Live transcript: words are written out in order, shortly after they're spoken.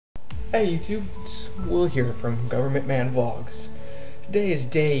Hey YouTube, it's Will here from Government Man Vlogs. Today is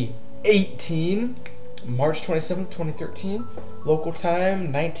day 18, March 27th, 2013. Local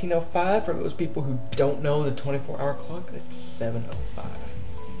time, 19:05. For those people who don't know the 24-hour clock, it's 7:05.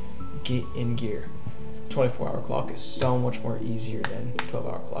 Get in gear. 24-hour clock is so much more easier than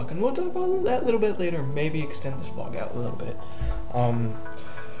 12-hour clock, and we'll talk about that a little bit later. Maybe extend this vlog out a little bit.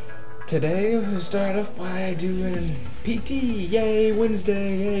 Today we start off by doing PT. Yay,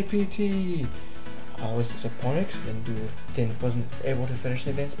 Wednesday! Yay, PT! I was disappointed because I wasn't able to finish the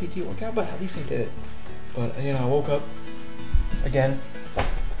advanced PT workout, but at least I did it. But I woke up again.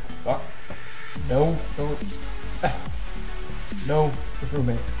 No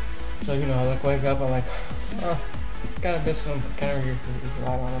roommate. So I wake up. I'm like, oh, kind of miss him. Kind of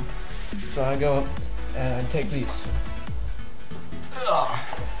relied on him. So I go up and I take these.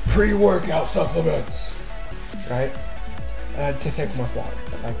 Pre-workout supplements, right? And I take them with water,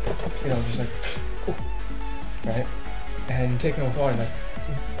 like, just like, right? And take them with water, like,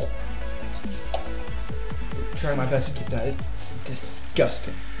 trying my best to keep that. It's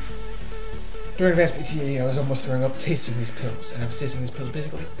disgusting. During advanced PT, I was almost throwing up tasting these pills, and I was tasting these pills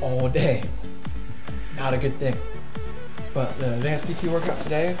basically all day. Not a good thing. But the advanced PT workout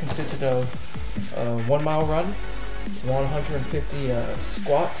today consisted of a 1 mile run, 150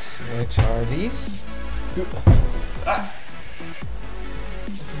 squats, which are these. This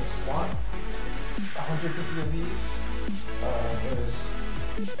is a squat. 150 of these. There's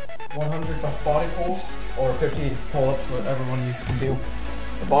 100 body pulls, or 50 pull-ups, whatever one you can do.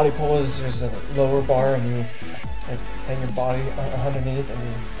 The body pull is there's a lower bar, and you hang your body underneath, and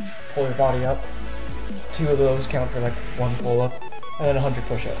you pull your body up. 2 of those count for like 1 pull-up, and then 100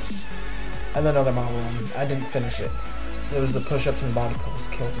 push-ups. And then another mile run. I didn't finish it. It was the push-ups and the body pulls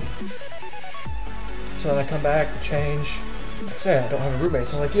killed me. So then I come back, change. Like I say, I don't have a roommate,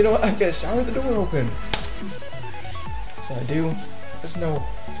 so I'm like, you know what? I gotta shower with the door open. So I do. There's no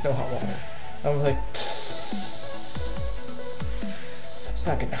hot water. I'm like, it's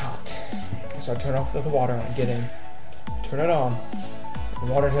not getting hot. So I turn off the water and I get in. Turn it on. The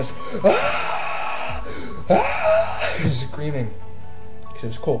water just screaming because it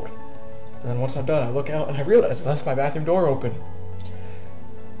was cold. And then once I'm done, I look out and I realize I left my bathroom door open.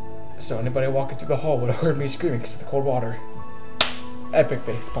 So anybody walking through the hall would have heard me screaming because of the cold water. Epic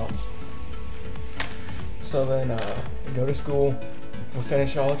face palm. So then we go to school. We'll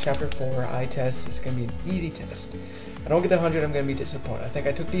finish all of chapter 4. Eye test. It's going to be an easy test. If I don't get 100, I'm going to be disappointed. I think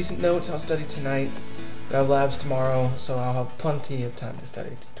I took decent notes. I'll study tonight. We have labs tomorrow, so I'll have plenty of time to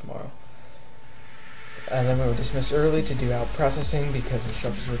study tomorrow. And then we were dismissed early to do out processing because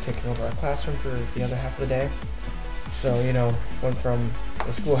instructors were taking over our classroom for the other half of the day. So, went from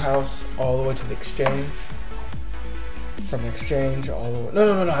the schoolhouse all the way to the exchange. From the exchange all the way...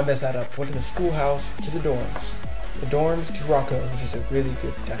 No, I messed that up. Went to the schoolhouse to the dorms. The dorms to Rocco's, which is a really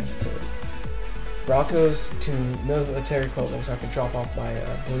good dining facility. Rocco's to military clothing, so I could drop off my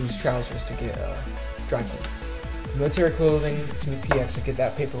blues trousers to get dry cleaned. Military clothing to the PX to get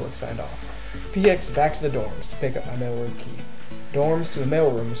that paperwork signed off. PX back to the dorms to pick up my mailroom key. Dorms to the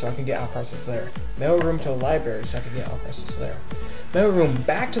mailroom so I can get out process there. Mailroom to the library so I can get out process there. Mailroom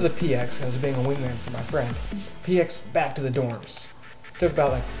back to the PX because I was being a wingman for my friend. PX back to the dorms. It took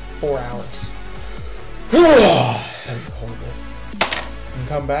about like 4 hours. That was horrible. And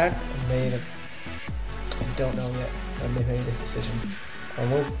come back and I don't know yet. I made a decision. And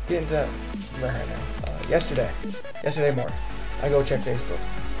we'll get into that right now. Yesterday morning, I go check Facebook.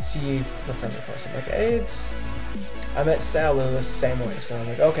 See for friend request. I'm like, hey, I met Sal Lewis the same way, so I'm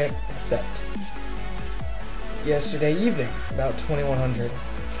like, okay, accept. Yesterday evening, about 2100,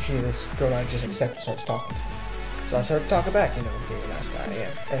 this girl I just accepted starts talking to me. So I started talking back, being a nice guy I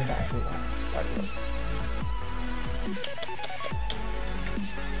am, and back, right.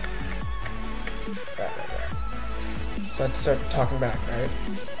 So I start talking back, right?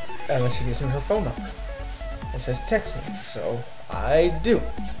 And then she gives me her phone number. It says text me, so I do.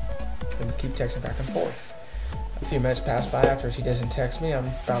 And we keep texting back and forth. A few minutes pass by after she doesn't text me. I'm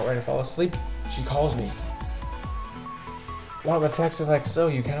about ready to fall asleep. She calls me. One of the texts is like, so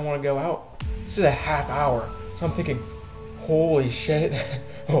you kind of want to go out? This is a half hour. So I'm thinking, holy shit.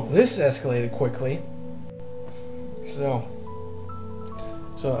 Oh, this escalated quickly. So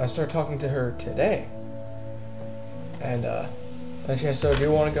I start talking to her today. And then she says, so do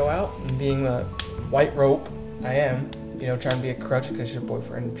you want to go out? And being the white rope I am, trying to be a crutch because her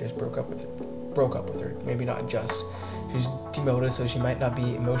boyfriend just broke up with her. Maybe not just. She's demoted, so she might not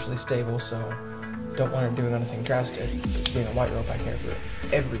be emotionally stable, so don't want her doing anything drastic. Just being a white rope, I care for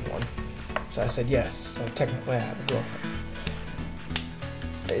everyone. So I said yes. So technically I have a girlfriend.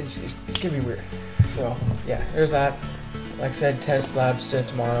 it's gonna be weird. So yeah, there's that. Like I said, test labs to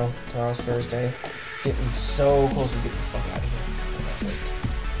tomorrow. Tomorrow's Thursday. Getting so close to getting the fuck out of here.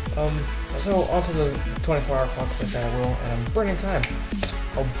 I can't wait. So onto the 24-hour clock, as I said I will, and I'm burning time.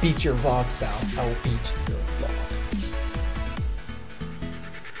 I'll beat your vlog, Sal. I will beat your vlog.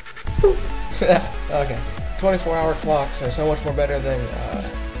 Okay. 24-hour clocks are so much more better than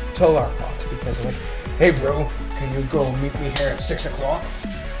 12-hour clocks because they're like, hey bro, can you go meet me here at 6 o'clock?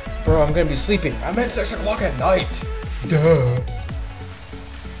 Bro, I'm gonna be sleeping. I meant 6 o'clock at night. Duh.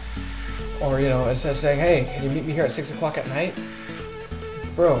 Or, you know, instead of saying, hey, can you meet me here at 6 o'clock at night?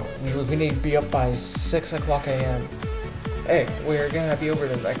 Bro, we need to be up by 6 o'clock a.m. Hey, we're gonna be over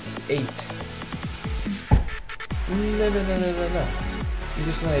there like 8. No. You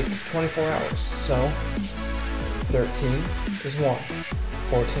just like 24 hours. So, 13 is 1,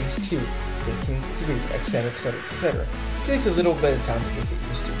 14 is 2, 15 is 3, etc, etc, etc. It takes a little bit of time to get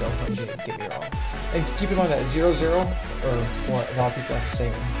used to, don't get me wrong. And keep in mind that 00, or what a lot of people like to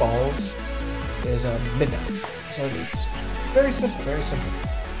say, balls, is midnight. So it's very simple,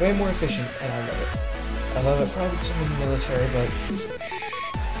 way more efficient, and I love it. I love it probably because I'm in the military, but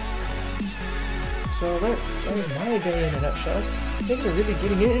so that was my day in a nutshell. Things are really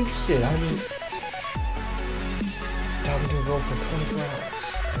getting interested. I'm talking to a girl for 24 hours.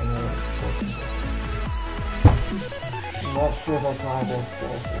 I'm not sure that's how I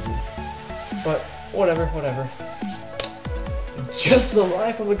but whatever. Just the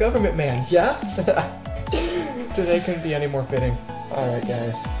life of a government man, yeah? Today couldn't be any more fitting. Alright,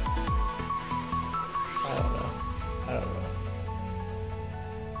 guys. I don't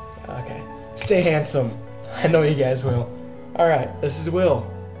know. Okay. Stay handsome. I know you guys will. Alright, this is Will.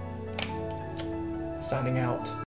 Signing out.